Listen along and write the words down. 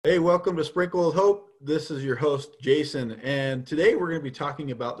Hey, welcome to Sprinkle of Hope. This is your host, Jason, and today we're going to be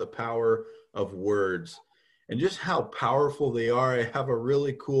talking about the power of words and just how powerful they are. I have a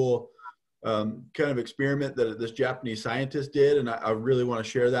really cool kind of experiment that this Japanese scientist did, and I really want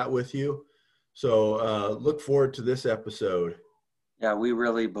to share that with you. So look forward to this episode. Yeah, we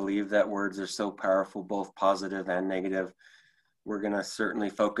really believe that words are so powerful, both positive and negative. We're going to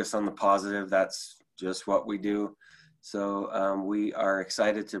certainly focus on the positive. That's just what we do. So we are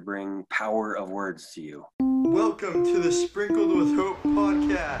excited to bring power of words to you. Welcome to the Sprinkled with Hope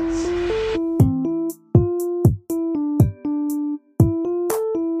podcast.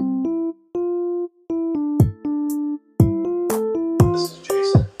 This is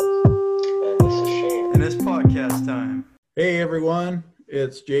Jason. And this is Shane. And it's podcast time. Hey, everyone.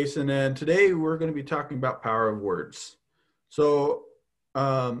 It's Jason, and today we're going to be talking about power of words. So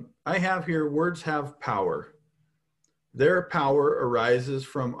I have here, words have power. Their power arises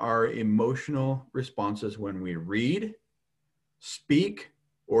from our emotional responses when we read, speak,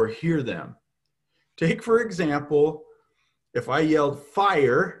 or hear them. Take, for example, if I yelled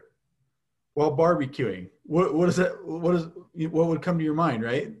fire while barbecuing, what would come to your mind,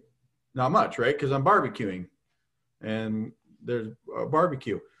 right? Not much, right? Because I'm barbecuing and there's a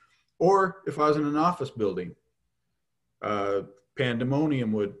barbecue. Or if I was in an office building,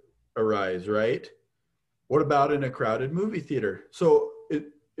 pandemonium would arise, right? What about in a crowded movie theater? So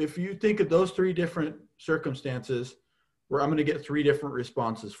if you think of those three different circumstances, where I'm going to get three different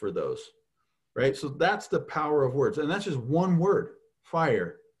responses for those, right? So that's the power of words. And that's just one word,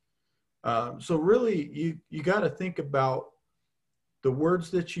 fire. So really, you got to think about the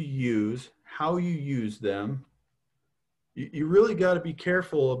words that you use, how you use them. You really got to be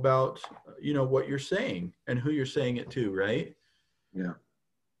careful about, what you're saying and who you're saying it to, right?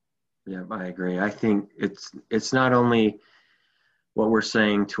 Yeah, I agree. I think it's not only what we're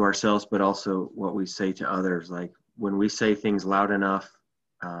saying to ourselves, but also what we say to others. Like when we say things loud enough,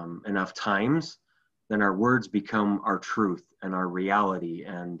 enough times, then our words become our truth and our reality.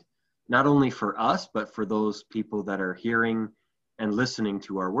 And not only for us, but for those people that are hearing and listening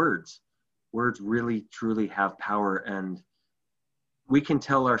to our words. Words really, truly have power. And we can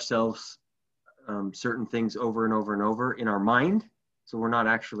tell ourselves certain things over and over and over in our mind. So we're not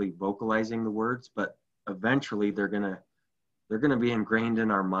actually vocalizing the words, but eventually they're gonna be ingrained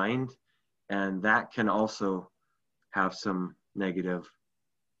in our mind, and that can also have some negative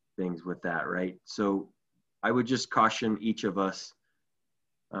things with that, right? So I would just caution each of us,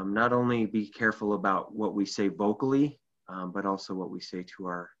 not only be careful about what we say vocally, but also what we say to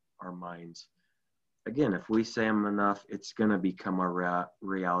our minds. Again, if we say them enough, it's gonna become our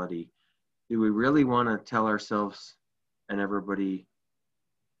reality. Do we really want to tell ourselves and everybody,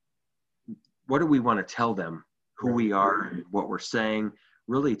 what do we want to tell them? Who we are, what we're saying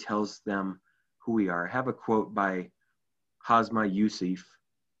really tells them who we are. I have a quote by Hazma Yusuf,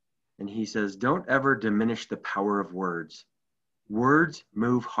 and he says, "Don't ever diminish the power of words. Words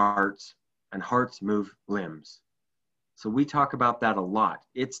move hearts, and hearts move limbs." So we talk about that a lot.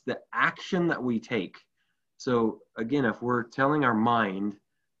 It's the action that we take. So again, if we're telling our mind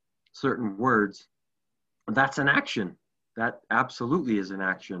certain words, that's an action. That absolutely is an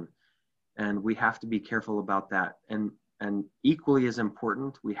action. And we have to be careful about that. And equally as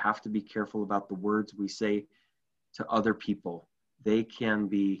important, we have to be careful about the words we say to other people. They can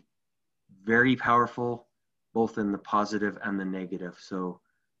be very powerful, both in the positive and the negative. So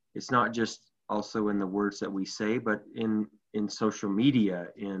it's not just also in the words that we say, but in social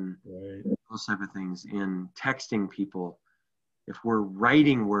media, in those type of things, in texting people. If we're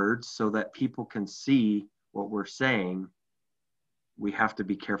writing words so that people can see what we're saying, we have to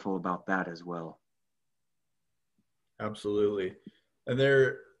be careful about that as well. Absolutely. And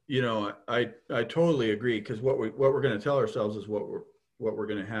I totally agree, because what we're going to tell ourselves is what we're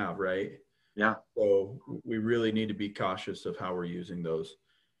going to have, right? Yeah. So we really need to be cautious of how we're using those.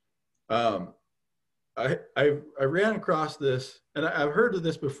 I ran across this, and I've heard of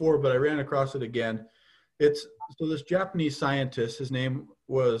this before, but I ran across it again. So this Japanese scientist, his name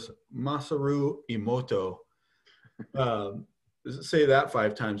was Masaru Emoto. Say that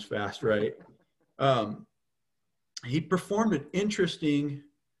 5 times fast, right? He performed an interesting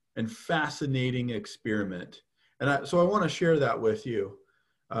and fascinating experiment. And so I want to share that with you.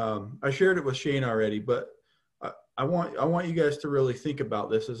 I shared it with Shane already, but I want you guys to really think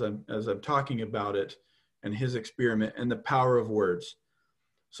about this as I'm talking about it and his experiment and the power of words.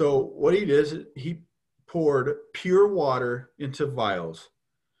 So what he did is he poured pure water into vials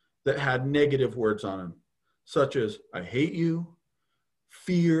that had negative words on them, such as "I hate you,"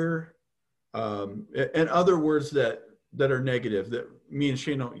 fear, and other words that that are negative that me and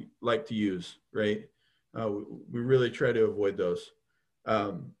Shane don't like to use, right? We really try to avoid those.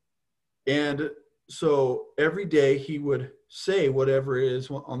 And so every day he would say whatever it is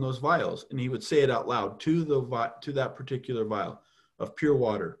on those vials, and he would say it out loud to that particular vial of pure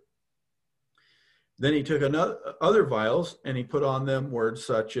water. Then he took other vials and he put on them words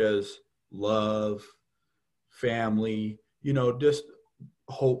such as love, family, just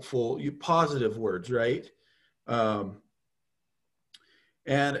hopeful, positive words, right?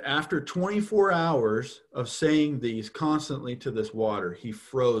 And after 24 hours of saying these constantly to this water, he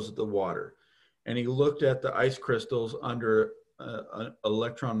froze the water, and he looked at the ice crystals under an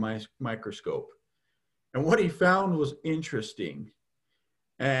electron microscope. And what he found was interesting.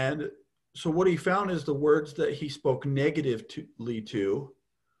 And so what he found is the words that he spoke negatively to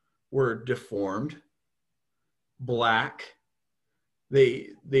were deformed, black.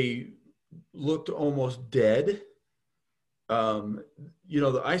 They looked almost dead.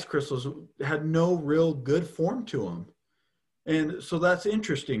 The ice crystals had no real good form to them. And so that's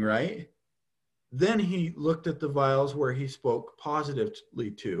interesting, right? Then he looked at the vials where he spoke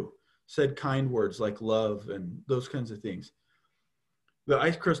positively to, said kind words like love and those kinds of things. The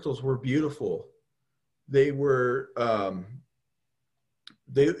ice crystals were beautiful. They were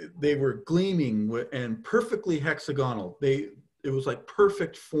they were gleaming and perfectly hexagonal. It was like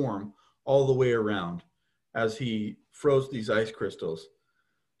perfect form all the way around as he froze these ice crystals.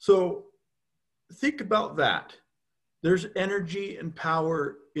 So think about that. There's energy and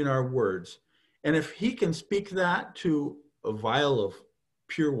power in our words. And if he can speak that to a vial of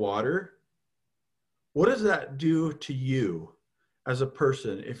pure water, what does that do to you as a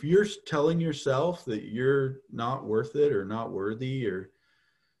person? If you're telling yourself that you're not worth it or not worthy or,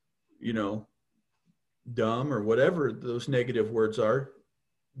 dumb or whatever those negative words are,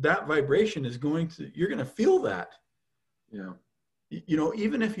 that vibration is you're going to feel that. Yeah.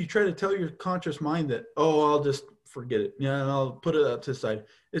 Even if you try to tell your conscious mind that, I'll just forget it. Yeah, I'll put it out to the side.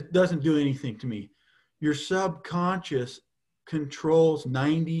 It doesn't do anything to me. Your subconscious controls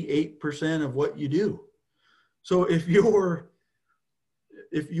 98% of what you do. So if you're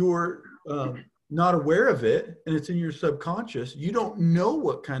not aware of it and it's in your subconscious, you don't know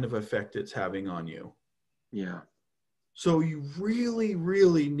what kind of effect it's having on you. Yeah. So you really,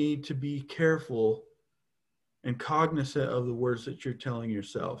 really need to be careful and cognizant of the words that you're telling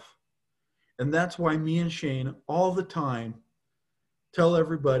yourself. And that's why me and Shane all the time tell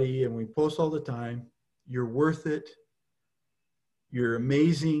everybody, and we post all the time, you're worth it. You're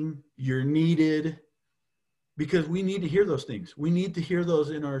amazing. You're needed. Because we need to hear those things. We need to hear those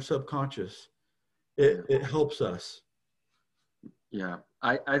in our subconscious. It helps us. Yeah,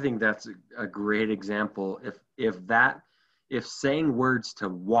 I think that's a great example. If saying words to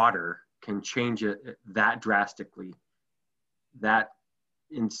water can change it that drastically, that's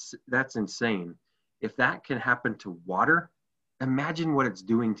insane. If that can happen to water, imagine what it's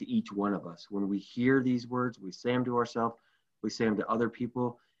doing to each one of us. When we hear these words, we say them to ourselves, we say them to other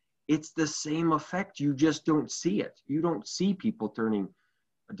people. It's the same effect. You just don't see it. You don't see people turning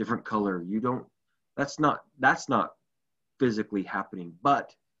a different color. That's not physically happening,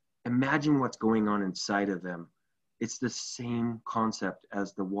 but imagine what's going on inside of them. It's the same concept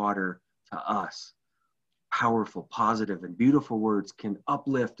as the water to us. Powerful, positive, and beautiful words can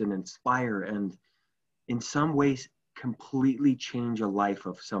uplift and inspire and in some ways completely change a life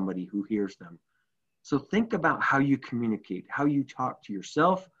of somebody who hears them. So think about how you communicate, how you talk to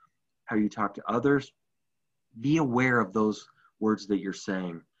yourself, how you talk to others. Be aware of those words that you're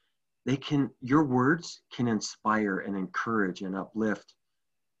saying. Your words can inspire and encourage and uplift,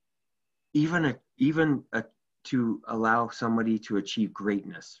 even to allow somebody to achieve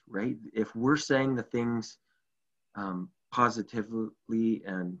greatness, right? If we're saying the things positively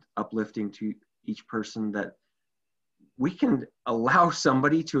and uplifting to each person, that we can allow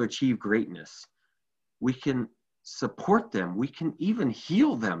somebody to achieve greatness. We can support them. We can even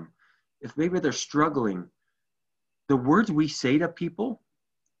heal them. If maybe they're struggling, the words we say to people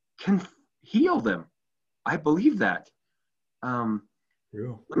can heal them. I believe that. Let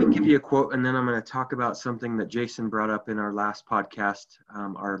me give you a quote, and then I'm going to talk about something that Jason brought up in our last podcast,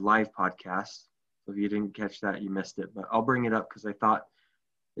 our live podcast. So if you didn't catch that, you missed it. But I'll bring it up because I thought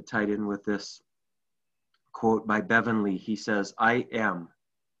it tied in with this quote by Bevan Lee. He says, "I am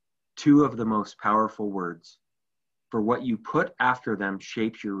two of the most powerful words. For what you put after them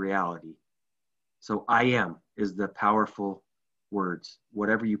shapes your reality." So I am is the powerful words.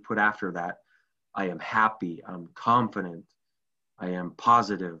 Whatever you put after that, I am happy, I'm confident, I am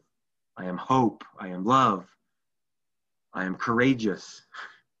positive, I am hope, I am love, I am courageous,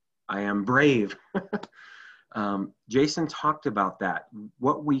 I am brave. Jason talked about that.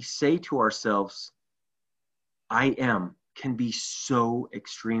 What we say to ourselves, I am, can be so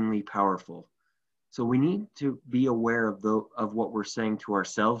extremely powerful. So we need to be aware of what we're saying to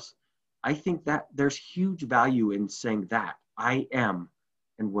ourselves. I think that there's huge value in saying that, I am.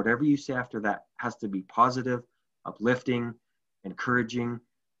 And whatever you say after that has to be positive, uplifting, encouraging.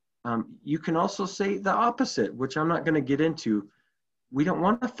 You can also say the opposite, which I'm not going to get into. We don't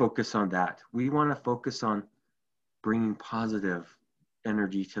want to focus on that. We want to focus on bringing positive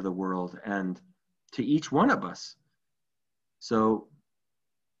energy to the world and to each one of us. So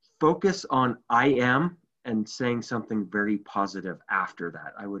focus on I am and saying something very positive after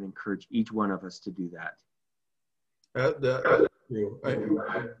that. I would encourage each one of us to do that. That's true.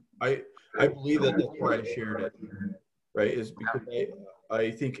 I believe that that's why I shared it, right? Is because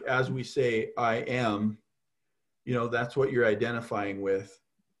I think as we say I am, that's what you're identifying with,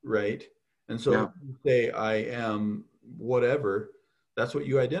 right? And so if you say I am whatever, that's what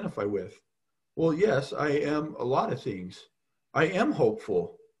you identify with. Well, yes, I am a lot of things. I am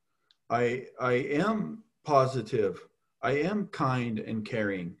hopeful. I am positive. I am kind and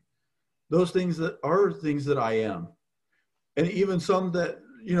caring. Those things that are things that I am. And even some that,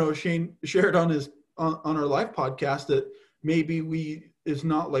 Shane shared on our live podcast that maybe is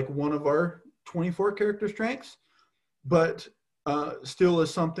not like one of our 24 character strengths, but still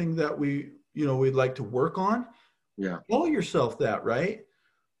is something that we'd like to work on. Yeah. Tell yourself that, right?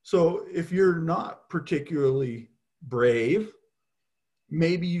 So if you're not particularly brave,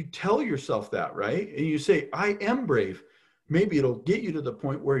 maybe you tell yourself that, right? And you say, I am brave. Maybe it'll get you to the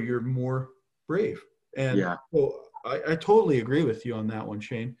point where you're more brave. And so I totally agree with you on that one,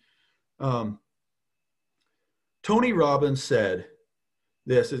 Shane. Tony Robbins said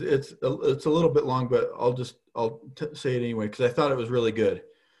this. It's a little bit long, but I'll say it anyway because I thought it was really good.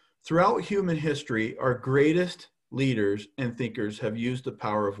 Throughout human history, our greatest leaders and thinkers have used the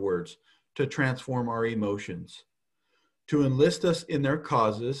power of words to transform our emotions, to enlist us in their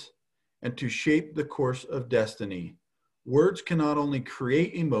causes, and to shape the course of destiny. Words can not only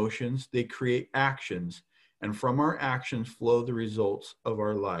create emotions, they create actions, and from our actions flow the results of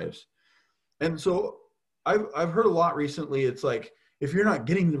our lives. And so I've heard a lot recently, it's like, if you're not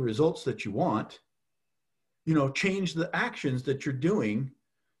getting the results that you want, change the actions that you're doing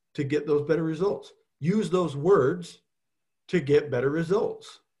to get those better results. Use those words to get better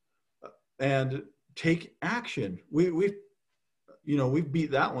results and take action. We've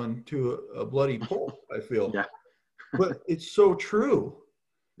beat that one to a bloody pulp, I feel. Yeah. But it's so true.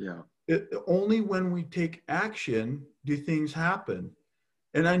 Yeah. Only when we take action do things happen.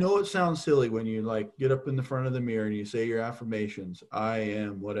 And I know it sounds silly when you get up in the front of the mirror and you say your affirmations, I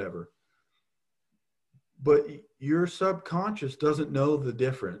am whatever. But your subconscious doesn't know the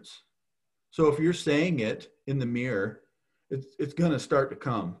difference. So if you're saying it in the mirror, it's going to start to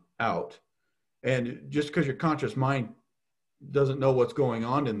come out. And just because your conscious mind doesn't know what's going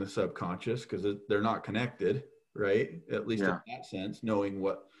on in the subconscious, because they're not connected, right? At least in that sense, knowing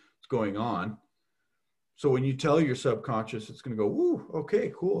what's going on. So when you tell your subconscious, it's going to go, "Woo,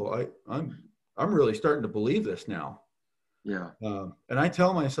 okay, cool. I'm really starting to believe this now." Yeah. And I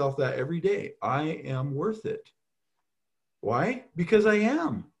tell myself that every day. I am worth it. Why? Because I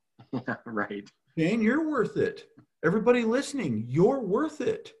am. Yeah, right. Shane, you're worth it. Everybody listening, you're worth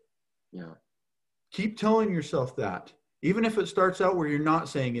it. Yeah. Keep telling yourself that. Even if it starts out where you're not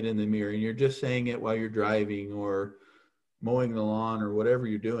saying it in the mirror and you're just saying it while you're driving or mowing the lawn or whatever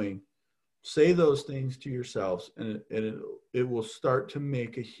you're doing, say those things to yourselves and it will start to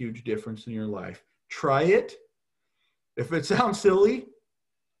make a huge difference in your life. Try it. If it sounds silly,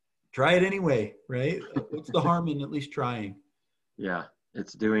 try it anyway, right? What's the harm in at least trying? Yeah,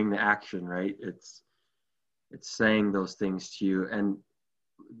 it's doing the action, right? It's saying those things to you. And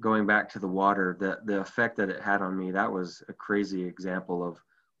going back to the water, the effect that it had on me, that was a crazy example of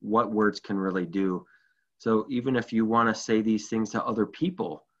what words can really do. So even if you want to say these things to other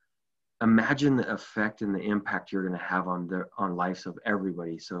people, imagine the effect and the impact you're going to have on lives of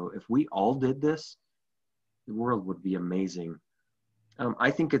everybody. So if we all did this, the world would be amazing.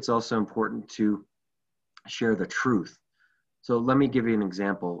 I think it's also important to share the truth. So let me give you an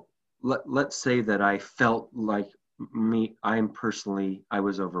example. Let's say that I felt like I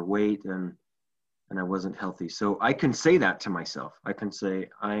was overweight and I wasn't healthy. So I can say that to myself. I can say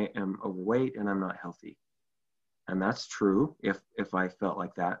I am overweight and I'm not healthy. And that's true if I felt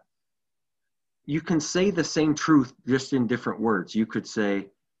like that. You can say the same truth just in different words. You could say,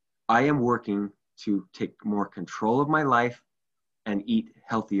 I am working to take more control of my life and eat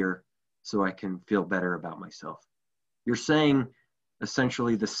healthier so I can feel better about myself. You're saying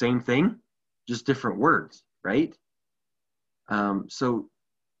essentially the same thing, just different words. right? So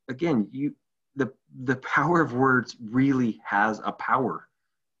again, the power of words really has a power.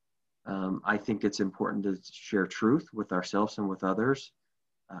 I think it's important to share truth with ourselves and with others.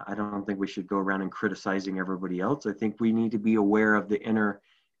 I don't think we should go around and criticizing everybody else. I think we need to be aware of the inner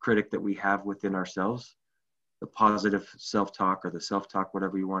critic that we have within ourselves, the positive self-talk or the self-talk,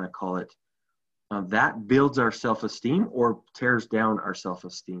 whatever you want to call it. That builds our self-esteem or tears down our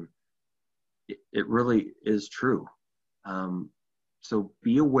self-esteem. It really is true. So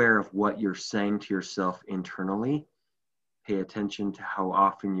be aware of what you're saying to yourself internally. Pay attention to how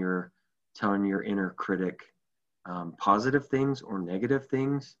often you're telling your inner critic positive things or negative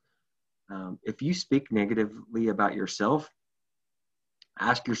things. If you speak negatively about yourself,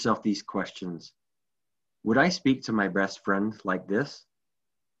 ask yourself these questions. Would I speak to my best friend like this?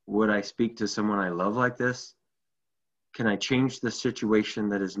 Would I speak to someone I love like this? Can I change the situation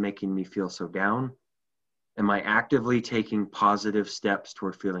that is making me feel so down? Am I actively taking positive steps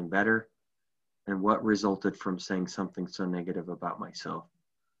toward feeling better? And what resulted from saying something so negative about myself?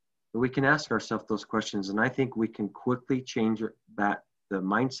 But we can ask ourselves those questions, and I think we can quickly change the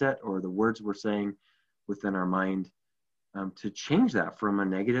mindset or the words we're saying within our mind to change that from a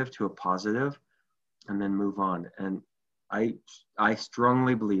negative to a positive, and then move on. And I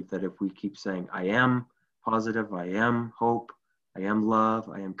strongly believe that if we keep saying, I am positive, I am hope, I am love,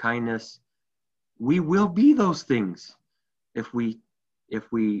 I am kindness, we will be those things. If we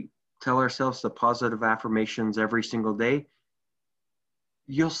tell ourselves the positive affirmations every single day,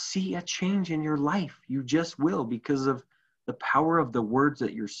 you'll see a change in your life. You just will, because of the power of the words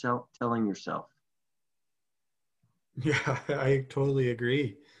that you're telling yourself. Yeah, I totally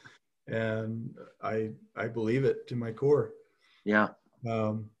agree. And I believe it to my core. Yeah.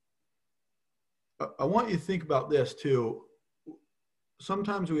 I want you to think about this too.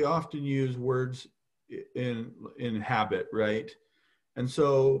 Sometimes we often use words in habit, right? And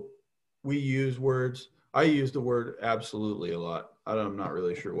so we use words. I use the word absolutely a lot. I'm not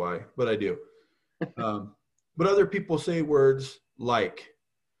really sure why, but I do. But other people say words like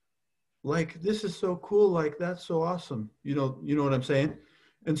this is so cool, like that's so awesome. You know what I'm saying?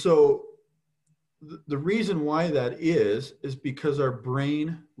 And so the reason why that is because our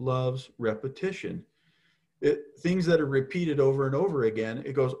brain loves repetition. Things that are repeated over and over again,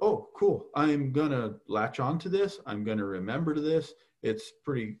 it goes, oh, cool. I'm going to latch on to this. I'm going to remember to this. It's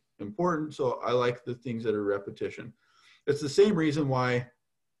pretty important. So I like the things that are repetition. It's the same reason why,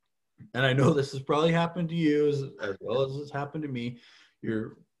 and I know this has probably happened to you as well as it's happened to me.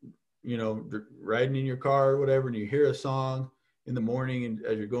 You're, riding in your car or whatever, and you hear a song in the morning and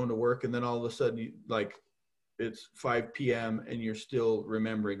as you're going to work, and then all of a sudden it's 5 p.m. and you're still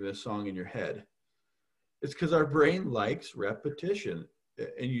remembering this song in your head. It's because our brain likes repetition.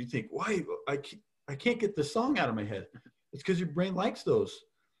 And you think, why? I can't get the song out of my head. It's because your brain likes those,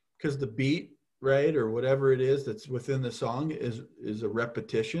 because the beat, right, or whatever it is that's within the song is a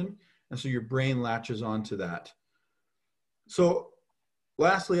repetition. And so your brain latches onto that. So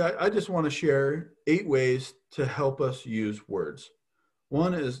lastly, I just want to share 8 ways to help us use words.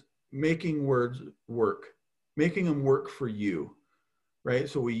 One is making words work, making them work for you. Right?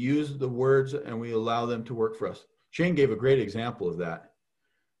 So we use the words and we allow them to work for us. Shane gave a great example of that,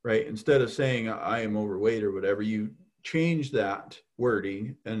 right? Instead of saying I am overweight or whatever, you change that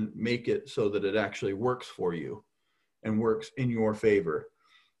wording and make it so that it actually works for you and works in your favor.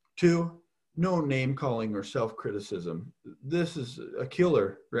 2, no name calling or self-criticism. This is a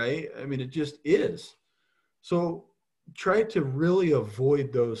killer, right? I mean, it just is. So try to really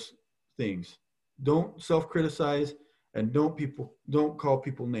avoid those things. Don't self-criticize. And don't call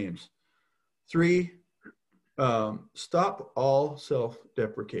people names. 3, stop all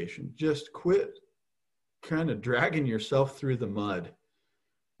self-deprecation. Just quit kind of dragging yourself through the mud.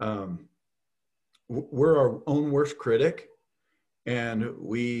 We're our own worst critic, and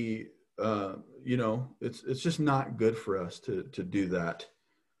we, it's just not good for us to do that.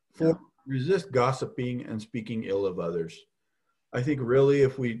 4, resist gossiping and speaking ill of others. I think really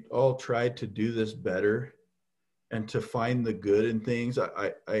if we all tried to do this better, and to find the good in things.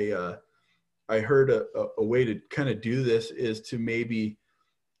 I heard a way to kind of do this is to maybe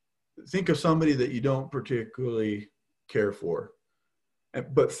think of somebody that you don't particularly care for,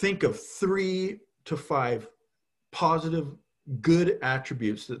 but think of 3 to 5 positive, good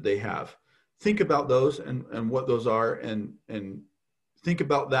attributes that they have. Think about those and what those are, and think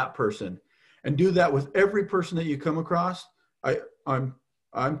about that person, and do that with every person that you come across.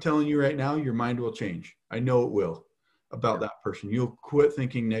 I'm telling you right now, your mind will change. I know it will, about that person. You'll quit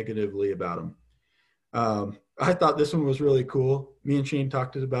thinking negatively about them. I thought this one was really cool. Me and Shane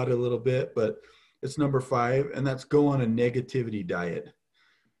talked about it a little bit, but It's number 5, and that's go on a negativity diet.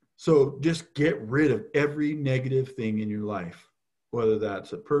 So just get rid of every negative thing in your life, whether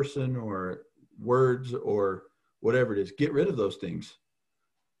that's a person or words or whatever it is. Get rid of those things.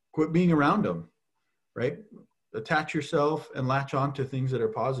 Quit being around them, right? Attach yourself and latch on to things that are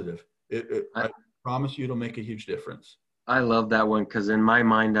positive. I promise you it'll make a huge difference. I love that one, because in my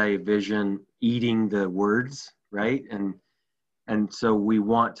mind, I envision eating the words, right? And so we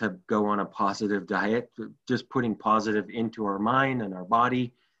want to go on a positive diet, just putting positive into our mind and our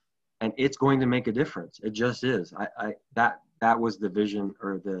body, and it's going to make a difference. It just is. That was the vision,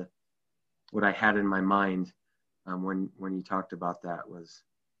 or what I had in my mind when you talked about that, was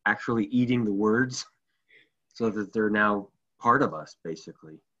actually eating the words so that they're now part of us,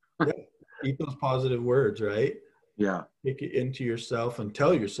 basically. Yeah. Eat those positive words, right? Yeah. Take it into yourself and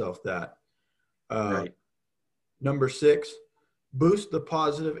tell yourself that. Right. Number 6, boost the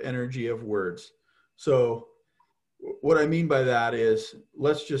positive energy of words. So what I mean by that is,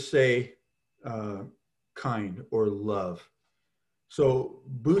 let's just say kind or love. So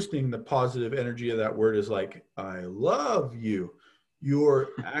boosting the positive energy of that word is like, I love you. You're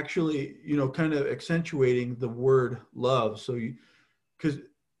actually, kind of accentuating the word love. So because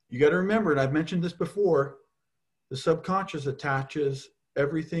you got to remember, and I've mentioned this before, the subconscious attaches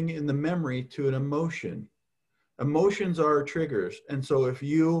everything in the memory to an emotion. Emotions are triggers. And so if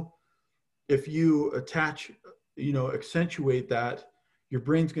you attach, accentuate that, your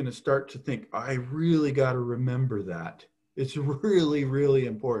brain's going to start to think, I really got to remember that. It's really, really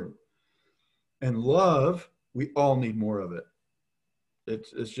important. And love, we all need more of it.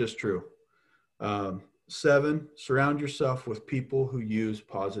 It's just true. 7, surround yourself with people who use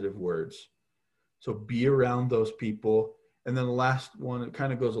positive words. So be around those people. And then the last one, it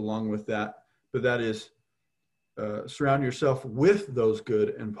kind of goes along with that, but that is surround yourself with those good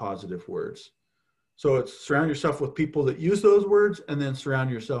and positive words. So it's surround yourself with people that use those words, and then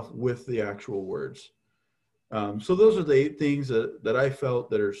surround yourself with the actual words. So those are the 8 things that I felt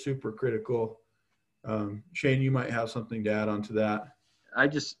that are super critical. Shane, you might have something to add on to that. I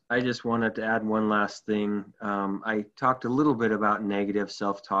just wanted to add one last thing. I talked a little bit about negative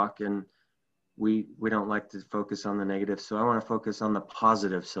self-talk, and we don't like to focus on the negative. So I want to focus on the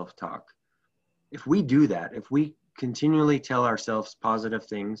positive self-talk. If we do that, if we continually tell ourselves positive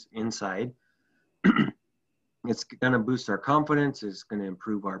things inside, it's going to boost our confidence. It's going to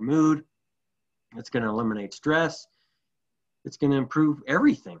improve our mood. It's going to eliminate stress. It's going to improve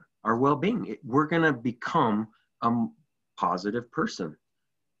everything, our well-being. We're going to become a positive person.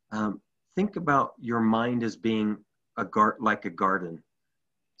 Think about your mind as being like a garden.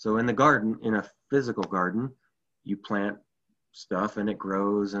 So in the garden, in a physical garden, you plant stuff and it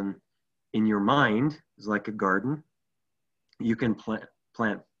grows, and in your mind is like a garden. You can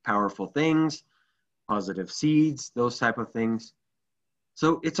plant powerful things, positive seeds, those type of things.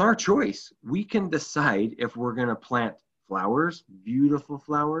 So it's our choice. We can decide if we're going to plant flowers, beautiful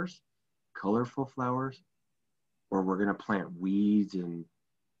flowers, colorful flowers, or we're going to plant weeds and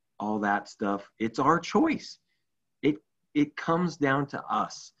all that stuff. It's our choice. It comes down to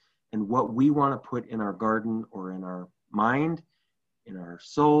us and what we want to put in our garden or in our mind, in our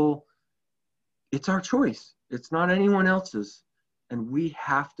soul. It's our choice. It's not anyone else's. And we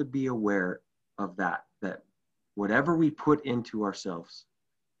have to be aware of that whatever we put into ourselves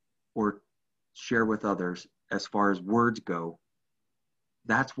or share with others as far as words go,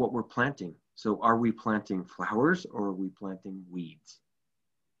 that's what we're planting. So are we planting flowers or are we planting weeds?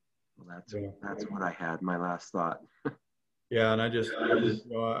 Well, that's what I had, my last thought. Yeah, and I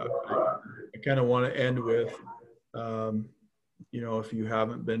kind of want to end with, if you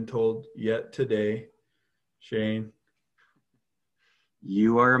haven't been told yet today, Shane.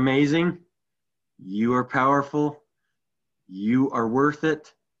 You are amazing. You are powerful. You are worth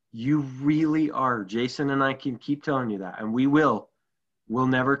it. You really are. Jason and I can keep telling you that, and we will. We'll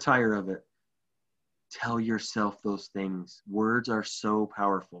never tire of it. Tell yourself those things. Words are so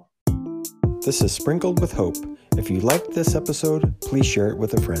powerful. This is Sprinkled with Hope. If you liked this episode, please share it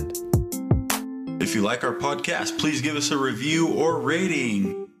with a friend. If you like our podcast, please give us a review or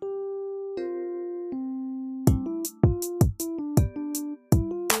rating.